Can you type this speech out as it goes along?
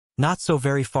Not so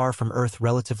very far from Earth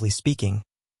relatively speaking,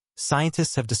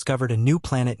 scientists have discovered a new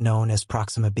planet known as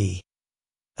Proxima B.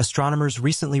 Astronomers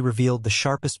recently revealed the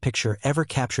sharpest picture ever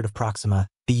captured of Proxima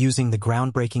B using the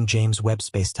groundbreaking James Webb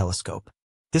Space Telescope.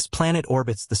 This planet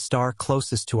orbits the star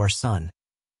closest to our Sun,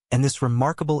 and this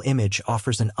remarkable image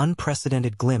offers an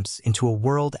unprecedented glimpse into a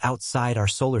world outside our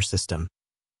solar system,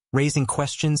 raising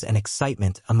questions and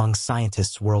excitement among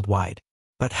scientists worldwide.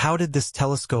 But how did this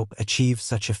telescope achieve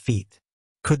such a feat?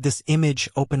 Could this image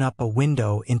open up a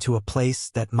window into a place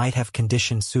that might have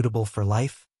conditions suitable for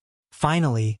life?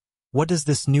 Finally, what does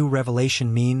this new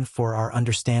revelation mean for our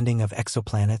understanding of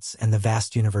exoplanets and the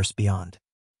vast universe beyond?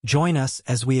 Join us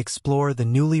as we explore the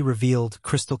newly revealed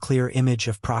crystal-clear image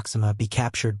of Proxima B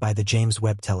captured by the James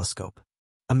Webb Telescope.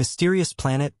 A mysterious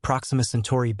planet, Proxima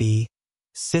Centauri b,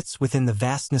 sits within the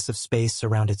vastness of space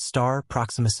around its star,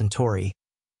 Proxima Centauri,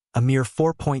 a mere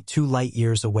 4.2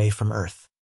 light-years away from Earth.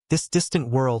 This distant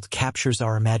world captures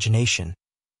our imagination,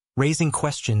 raising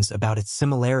questions about its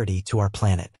similarity to our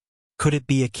planet. Could it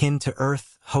be akin to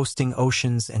Earth, hosting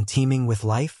oceans and teeming with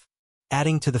life?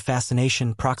 Adding to the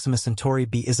fascination, Proxima Centauri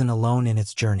b isn't alone in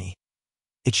its journey.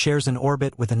 It shares an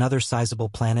orbit with another sizable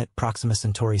planet, Proxima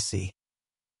Centauri c.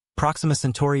 Proxima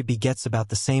Centauri b gets about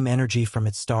the same energy from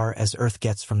its star as Earth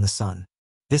gets from the Sun.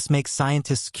 This makes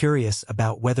scientists curious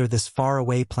about whether this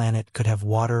faraway planet could have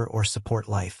water or support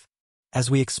life. As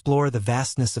we explore the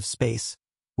vastness of space,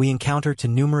 we encounter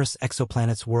numerous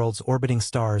exoplanets, worlds orbiting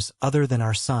stars other than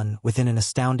our Sun within an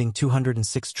astounding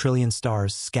 206 trillion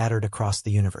stars scattered across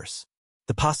the universe.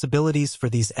 The possibilities for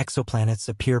these exoplanets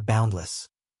appear boundless.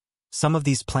 Some of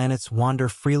these planets wander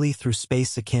freely through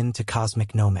space akin to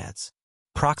cosmic nomads.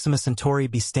 Proxima Centauri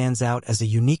b stands out as a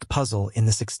unique puzzle in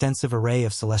this extensive array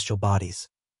of celestial bodies.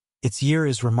 Its year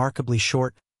is remarkably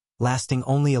short, lasting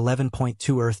only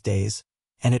 11.2 Earth days,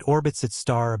 and it orbits its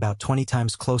star about 20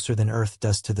 times closer than Earth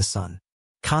does to the Sun.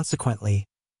 Consequently,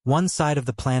 one side of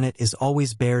the planet is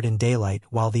always bared in daylight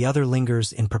while the other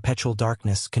lingers in perpetual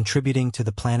darkness, contributing to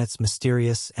the planet's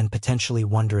mysterious and potentially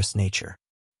wondrous nature.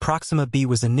 Proxima B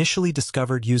was initially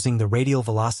discovered using the radial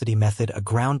velocity method, a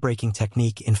groundbreaking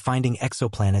technique in finding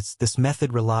exoplanets. This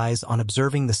method relies on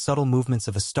observing the subtle movements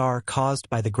of a star caused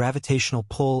by the gravitational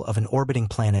pull of an orbiting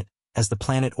planet. As the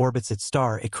planet orbits its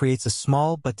star, it creates a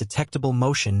small but detectable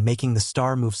motion, making the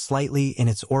star move slightly in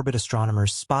its orbit.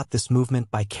 Astronomers spot this movement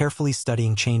by carefully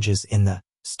studying changes in the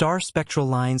star spectral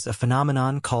lines, a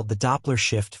phenomenon called the Doppler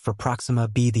shift for Proxima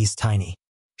B. These tiny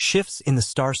shifts in the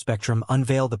star spectrum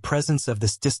unveil the presence of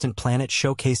this distant planet,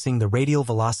 showcasing the radial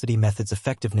velocity method's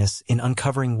effectiveness in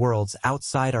uncovering worlds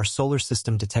outside our solar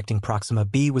system. Detecting Proxima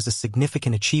B was a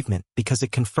significant achievement because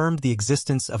it confirmed the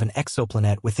existence of an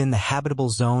exoplanet within the habitable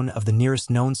zone of the nearest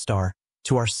known star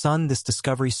to our Sun. This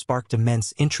discovery sparked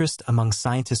immense interest among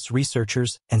scientists,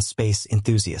 researchers, and space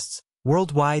enthusiasts.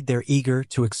 Worldwide, they're eager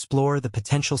to explore the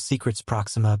potential secrets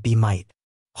Proxima B might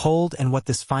hold and what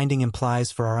this finding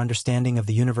implies for our understanding of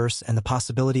the universe and the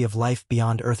possibility of life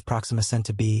beyond Earth. Proxima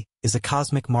Centauri b is a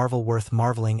cosmic marvel worth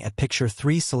marveling at. Picture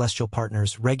three celestial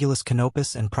partners, Regulus,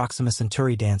 Canopus, and Proxima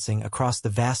Centauri, dancing across the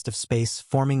vast of space,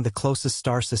 forming the closest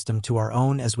star system to our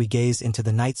own. As we gaze into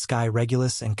the night sky,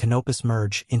 Regulus and Canopus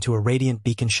merge into a radiant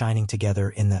beacon shining together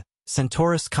in the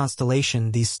Centaurus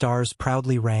constellation. These stars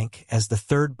proudly rank as the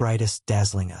third brightest,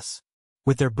 dazzling us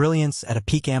with their brilliance at a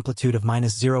peak amplitude of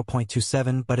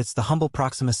 -0.27, but it's the humble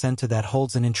Proxima Centauri that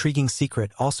holds an intriguing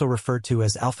secret, also referred to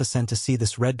as Alpha Centauri.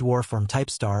 This red dwarf or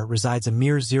type star resides a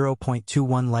mere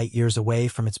 0.21 light-years away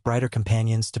from its brighter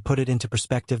companions. To put it into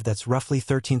perspective, that's roughly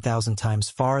 13,000 times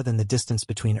farther than the distance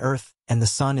between Earth and the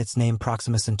Sun. Its name,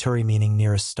 Proxima Centauri, meaning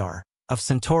nearest star of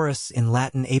Centaurus in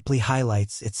Latin, aptly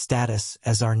highlights its status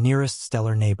as our nearest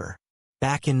stellar neighbor.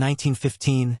 Back in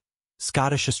 1915,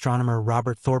 Scottish astronomer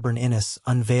Robert Thorburn Innes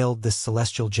unveiled this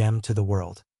celestial gem to the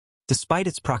world. Despite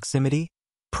its proximity,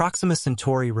 Proxima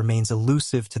Centauri remains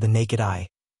elusive to the naked eye,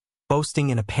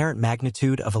 boasting an apparent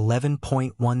magnitude of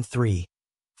 11.13,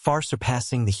 far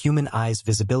surpassing the human eye's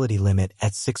visibility limit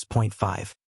at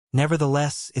 6.5.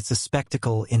 Nevertheless, it's a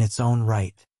spectacle in its own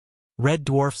right. Red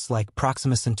dwarfs like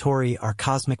Proxima Centauri are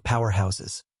cosmic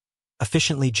powerhouses,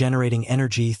 efficiently generating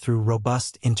energy through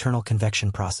robust internal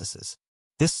convection processes.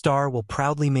 This star will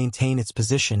proudly maintain its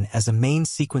position as a main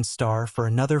sequence star for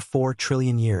another 4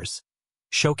 trillion years,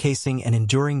 showcasing an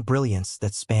enduring brilliance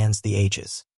that spans the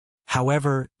ages.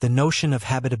 However, the notion of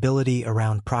habitability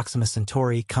around Proxima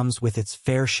Centauri comes with its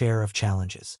fair share of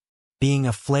challenges. Being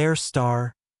a flare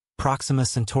star, Proxima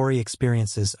Centauri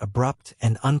experiences abrupt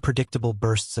and unpredictable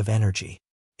bursts of energy.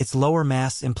 Its lower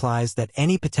mass implies that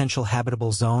any potential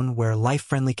habitable zone where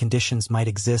life-friendly conditions might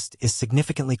exist is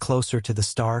significantly closer to the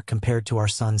star compared to our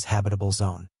Sun's habitable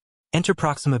zone. Enter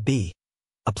Proxima B,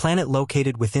 a planet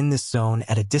located within this zone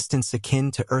at a distance akin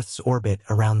to Earth's orbit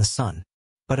around the Sun.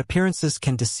 But appearances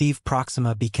can deceive.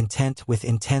 Proxima be content with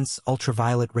intense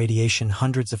ultraviolet radiation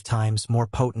hundreds of times more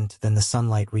potent than the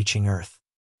sunlight reaching Earth.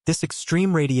 This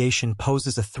extreme radiation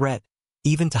poses a threat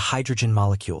even to hydrogen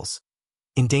molecules,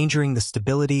 endangering the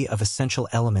stability of essential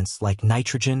elements like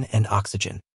nitrogen and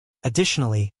oxygen.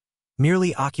 Additionally,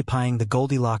 merely occupying the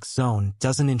Goldilocks zone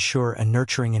doesn't ensure a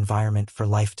nurturing environment for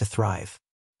life to thrive.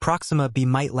 Proxima B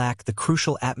might lack the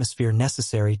crucial atmosphere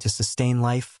necessary to sustain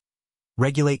life,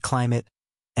 regulate climate,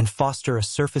 and foster a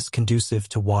surface conducive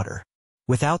to water.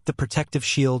 Without the protective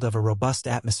shield of a robust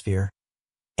atmosphere,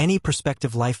 any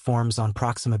prospective life forms on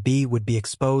Proxima B would be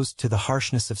exposed to the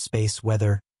harshness of space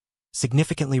weather,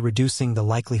 significantly reducing the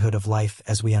likelihood of life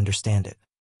as we understand it.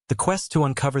 The quest to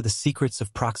uncover the secrets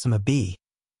of Proxima B,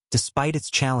 despite its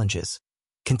challenges,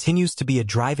 continues to be a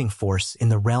driving force in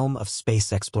the realm of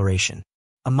space exploration.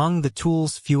 Among the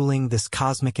tools fueling this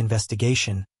cosmic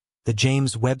investigation, the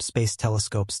James Webb Space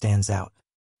Telescope stands out.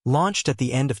 Launched at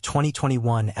the end of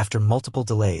 2021 after multiple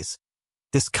delays,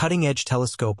 this cutting-edge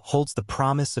telescope holds the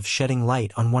promise of shedding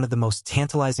light on one of the most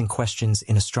tantalizing questions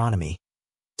in astronomy.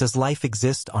 Does life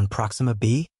exist on Proxima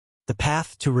B? The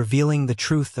path to revealing the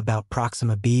truth about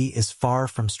Proxima B is far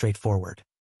from straightforward.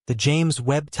 The James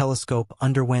Webb Telescope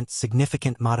underwent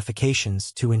significant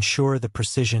modifications to ensure the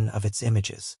precision of its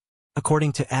images.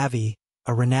 According to Avi,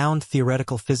 a renowned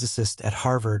theoretical physicist at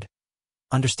Harvard,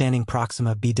 understanding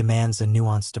Proxima B demands a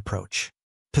nuanced approach.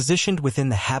 Positioned within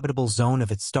the habitable zone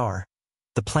of its star,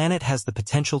 the planet has the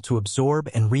potential to absorb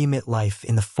and re-emit life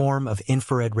in the form of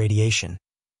infrared radiation,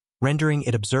 rendering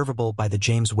it observable by the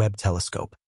James Webb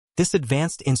Telescope. This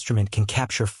advanced instrument can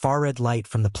capture far-red light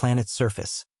from the planet's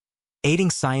surface,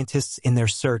 aiding scientists in their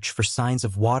search for signs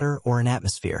of water or an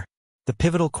atmosphere. The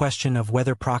pivotal question of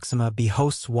whether Proxima B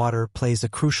hosts water plays a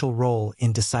crucial role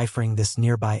in deciphering this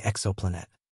nearby exoplanet.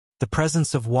 The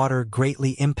presence of water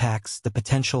greatly impacts the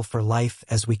potential for life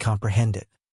as we comprehend it.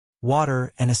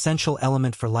 Water, an essential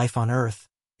element for life on Earth,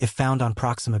 if found on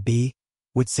Proxima B,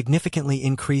 would significantly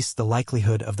increase the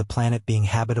likelihood of the planet being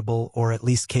habitable or at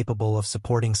least capable of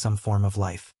supporting some form of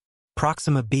life.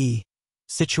 Proxima B,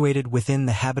 situated within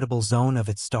the habitable zone of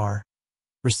its star,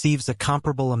 receives a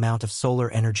comparable amount of solar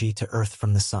energy to Earth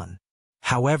from the Sun.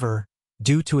 However,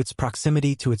 due to its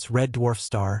proximity to its red dwarf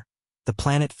star, the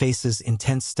planet faces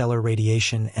intense stellar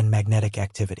radiation and magnetic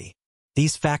activity.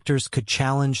 These factors could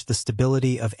challenge the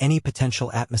stability of any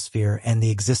potential atmosphere and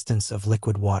the existence of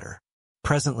liquid water.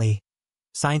 Presently,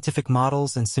 scientific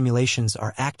models and simulations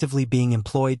are actively being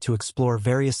employed to explore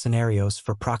various scenarios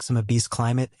for Proxima B's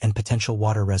climate and potential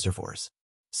water reservoirs.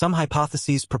 Some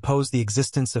hypotheses propose the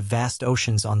existence of vast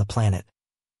oceans on the planet,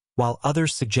 while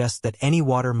others suggest that any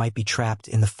water might be trapped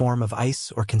in the form of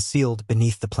ice or concealed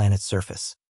beneath the planet's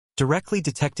surface. Directly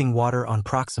detecting water on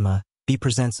Proxima B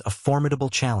presents a formidable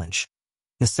challenge,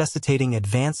 necessitating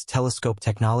advanced telescope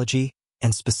technology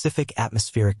and specific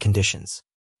atmospheric conditions.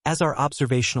 As our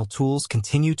observational tools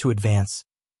continue to advance,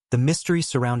 the mystery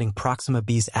surrounding Proxima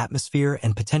B's atmosphere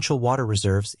and potential water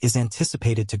reserves is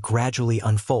anticipated to gradually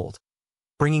unfold,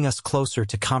 bringing us closer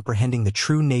to comprehending the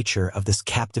true nature of this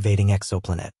captivating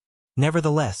exoplanet.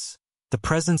 Nevertheless, the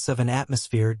presence of an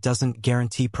atmosphere doesn't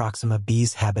guarantee Proxima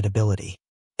B's habitability.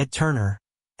 Ed Turner,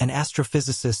 an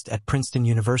astrophysicist at Princeton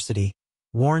University,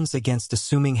 warns against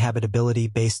assuming habitability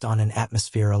based on an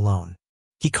atmosphere alone.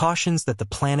 He cautions that the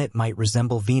planet might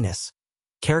resemble Venus,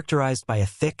 characterized by a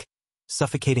thick,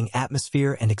 suffocating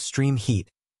atmosphere and extreme heat,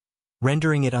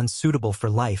 rendering it unsuitable for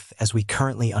life as we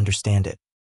currently understand it.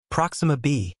 Proxima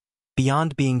B,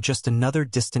 beyond being just another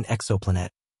distant exoplanet,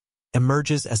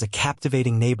 emerges as a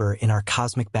captivating neighbor in our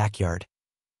cosmic backyard,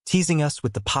 teasing us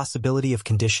with the possibility of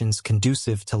conditions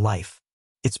conducive to life.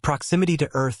 Its proximity to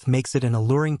Earth makes it an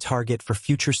alluring target for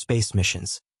future space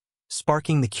missions,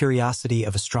 sparking the curiosity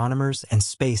of astronomers and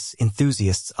space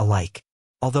enthusiasts alike.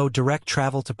 Although direct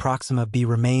travel to Proxima B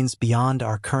remains beyond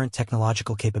our current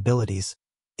technological capabilities,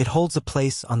 it holds a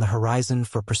place on the horizon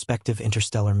for prospective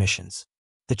interstellar missions.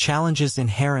 The challenges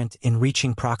inherent in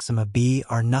reaching Proxima B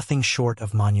are nothing short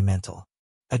of monumental.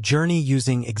 A journey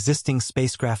using existing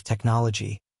spacecraft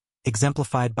technology,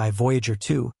 exemplified by Voyager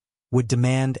 2, would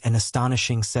demand an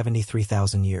astonishing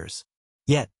 73,000 years.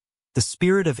 Yet, the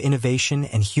spirit of innovation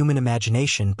and human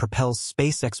imagination propels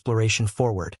space exploration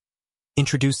forward,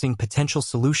 introducing potential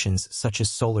solutions such as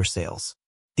solar sails.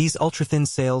 These ultra-thin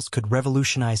sails could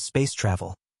revolutionize space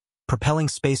travel, propelling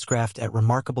spacecraft at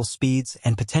remarkable speeds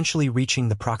and potentially reaching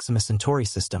the Proxima Centauri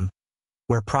system,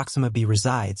 where Proxima B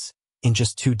resides, in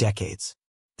just 2 decades.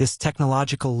 This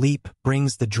technological leap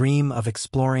brings the dream of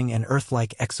exploring an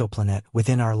Earth-like exoplanet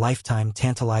within our lifetime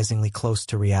tantalizingly close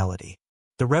to reality.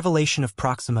 The revelation of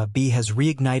Proxima B has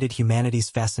reignited humanity's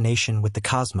fascination with the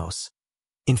cosmos,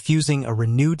 infusing a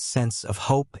renewed sense of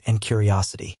hope and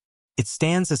curiosity. It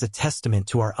stands as a testament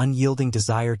to our unyielding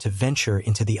desire to venture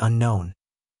into the unknown,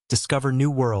 discover new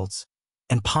worlds,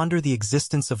 and ponder the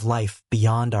existence of life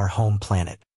beyond our home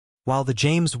planet. While the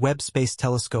James Webb Space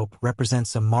Telescope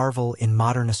represents a marvel in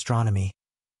modern astronomy,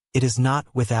 it is not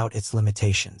without its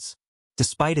limitations.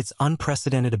 Despite its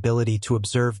unprecedented ability to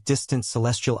observe distant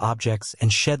celestial objects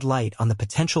and shed light on the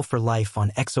potential for life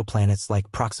on exoplanets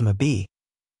like Proxima B,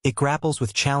 it grapples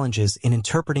with challenges in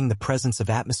interpreting the presence of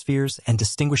atmospheres and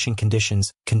distinguishing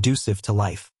conditions conducive to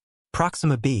life.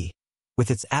 Proxima B, with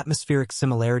its atmospheric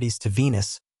similarities to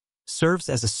Venus, serves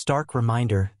as a stark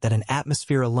reminder that an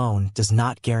atmosphere alone does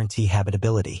not guarantee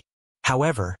habitability.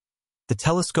 However, the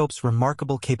telescope's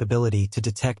remarkable capability to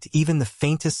detect even the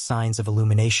faintest signs of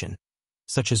illumination,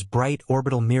 such as bright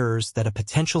orbital mirrors that a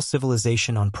potential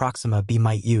civilization on Proxima B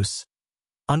might use,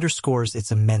 underscores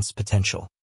its immense potential.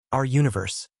 Our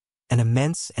universe, an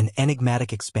immense and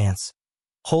enigmatic expanse,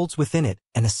 holds within it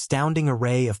an astounding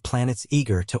array of planets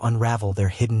eager to unravel their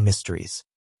hidden mysteries.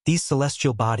 These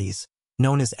celestial bodies,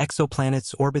 known as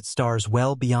exoplanets, orbit stars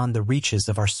well beyond the reaches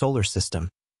of our solar system,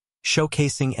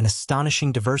 showcasing an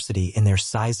astonishing diversity in their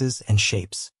sizes and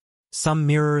shapes. Some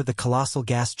mirror the colossal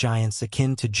gas giants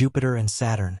akin to Jupiter and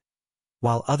Saturn,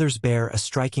 while others bear a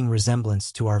striking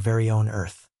resemblance to our very own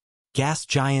Earth. Gas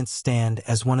giants stand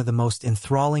as one of the most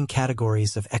enthralling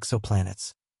categories of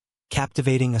exoplanets,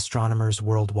 captivating astronomers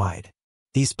worldwide.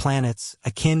 These planets,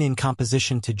 akin in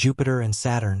composition to Jupiter and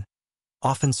Saturn,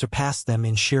 often surpass them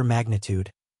in sheer magnitude,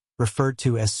 referred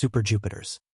to as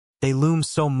superjupiters. They loom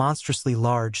so monstrously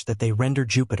large that they render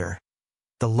Jupiter,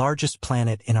 the largest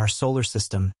planet in our solar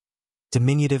system,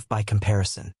 diminutive by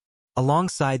comparison.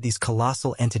 Alongside these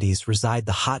colossal entities reside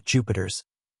the hot Jupiters,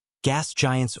 gas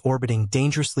giants orbiting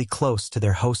dangerously close to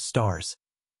their host stars,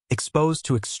 exposed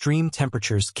to extreme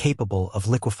temperatures capable of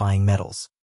liquefying metals.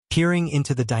 Peering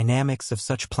into the dynamics of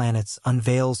such planets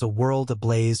unveils a world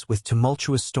ablaze with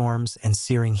tumultuous storms and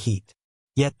searing heat.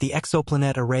 Yet the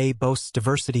exoplanet array boasts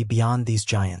diversity beyond these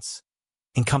giants,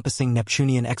 encompassing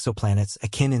Neptunian exoplanets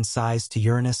akin in size to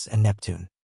Uranus and Neptune.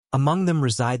 Among them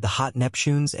reside the hot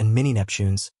Neptunes and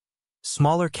mini-Neptunes,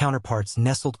 smaller counterparts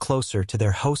nestled closer to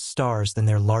their host stars than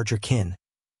their larger kin,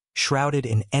 shrouded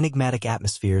in enigmatic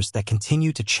atmospheres that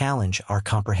continue to challenge our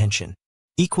comprehension.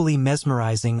 Equally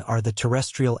mesmerizing are the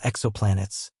terrestrial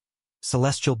exoplanets,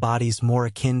 celestial bodies more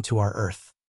akin to our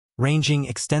Earth. Ranging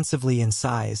extensively in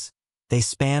size, they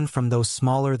span from those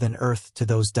smaller than Earth to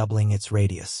those doubling its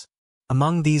radius.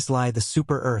 Among these lie the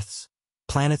super-Earths,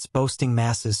 planets boasting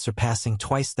masses surpassing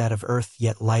twice that of Earth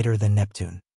yet lighter than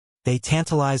Neptune. They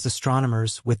tantalize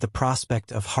astronomers with the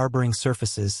prospect of harboring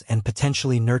surfaces and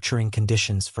potentially nurturing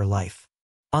conditions for life.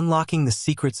 Unlocking the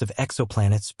secrets of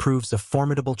exoplanets proves a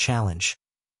formidable challenge,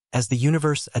 as the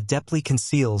universe adeptly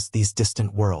conceals these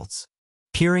distant worlds.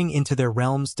 Peering into their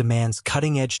realms demands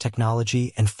cutting-edge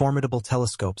technology and formidable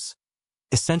telescopes,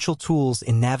 essential tools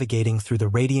in navigating through the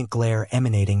radiant glare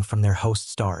emanating from their host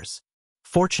stars.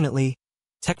 Fortunately,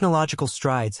 technological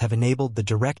strides have enabled the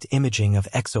direct imaging of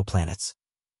exoplanets,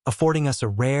 affording us a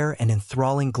rare and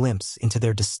enthralling glimpse into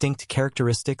their distinct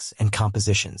characteristics and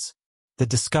compositions. The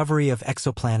discovery of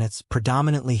exoplanets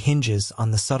predominantly hinges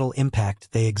on the subtle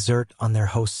impact they exert on their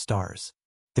host stars.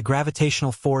 The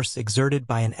gravitational force exerted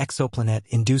by an exoplanet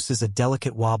induces a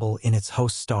delicate wobble in its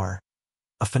host star,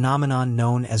 a phenomenon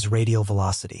known as radial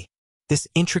velocity. This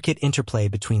intricate interplay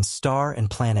between star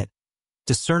and planet,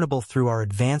 discernible through our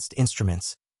advanced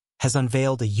instruments, has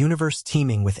unveiled a universe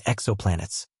teeming with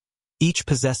exoplanets, each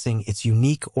possessing its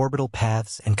unique orbital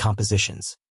paths and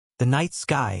compositions. The night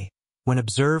sky, when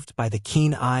observed by the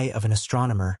keen eye of an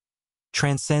astronomer,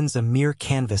 transcends a mere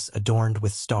canvas adorned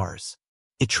with stars.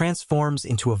 It transforms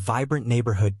into a vibrant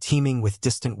neighborhood teeming with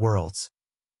distant worlds,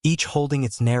 each holding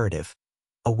its narrative,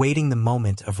 awaiting the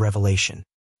moment of revelation.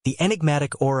 The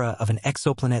enigmatic aura of an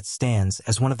exoplanet stands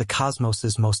as one of the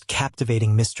cosmos's most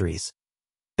captivating mysteries,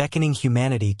 beckoning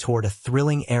humanity toward a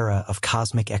thrilling era of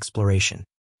cosmic exploration.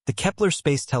 The Kepler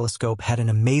Space Telescope had an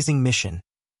amazing mission,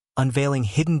 unveiling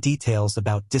hidden details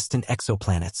about distant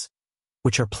exoplanets,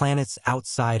 which are planets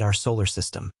outside our solar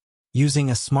system. Using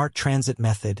a smart transit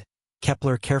method,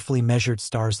 Kepler carefully measured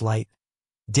stars' light,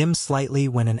 dim slightly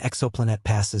when an exoplanet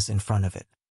passes in front of it.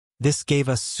 This gave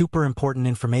us super important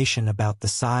information about the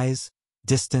size,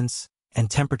 distance, and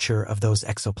temperature of those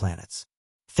exoplanets.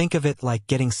 Think of it like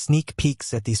getting sneak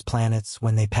peeks at these planets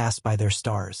when they pass by their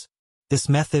stars. This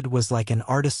method was like an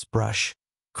artist's brush,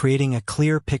 creating a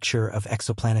clear picture of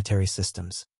exoplanetary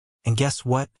systems. And guess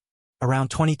what?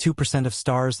 Around 22% of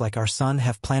stars like our Sun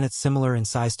have planets similar in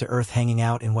size to Earth hanging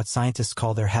out in what scientists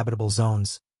call their habitable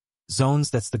zones. Zones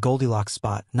that's the Goldilocks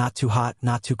spot, not too hot,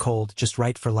 not too cold, just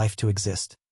right for life to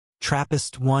exist.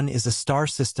 TRAPPIST-1 is a star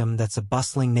system that's a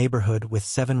bustling neighborhood with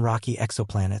 7 rocky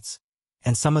exoplanets,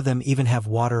 and some of them even have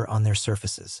water on their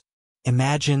surfaces.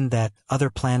 Imagine that, other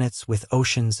planets with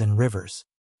oceans and rivers.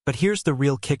 But here's the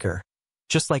real kicker.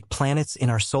 Just like planets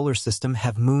in our solar system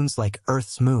have moons like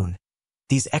Earth's moon,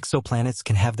 these exoplanets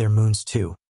can have their moons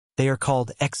too. They are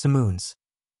called exomoons,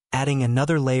 adding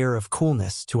another layer of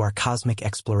coolness to our cosmic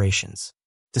explorations.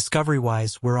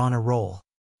 Discovery-wise, we're on a roll.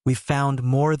 We've found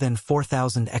more than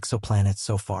 4,000 exoplanets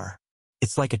so far.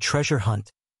 It's like a treasure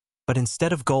hunt, but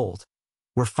instead of gold,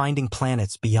 we're finding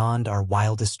planets beyond our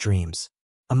wildest dreams.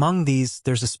 Among these,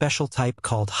 there's a special type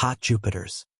called hot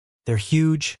Jupiters. They're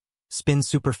huge, spin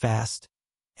super fast,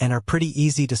 and are pretty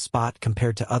easy to spot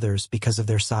compared to others because of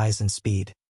their size and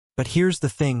speed. But here's the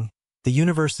thing, the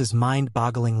universe is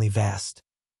mind-bogglingly vast,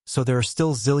 so there are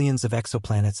still zillions of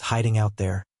exoplanets hiding out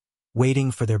there,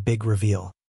 waiting for their big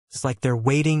reveal. It's like they're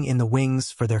waiting in the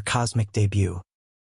wings for their cosmic debut.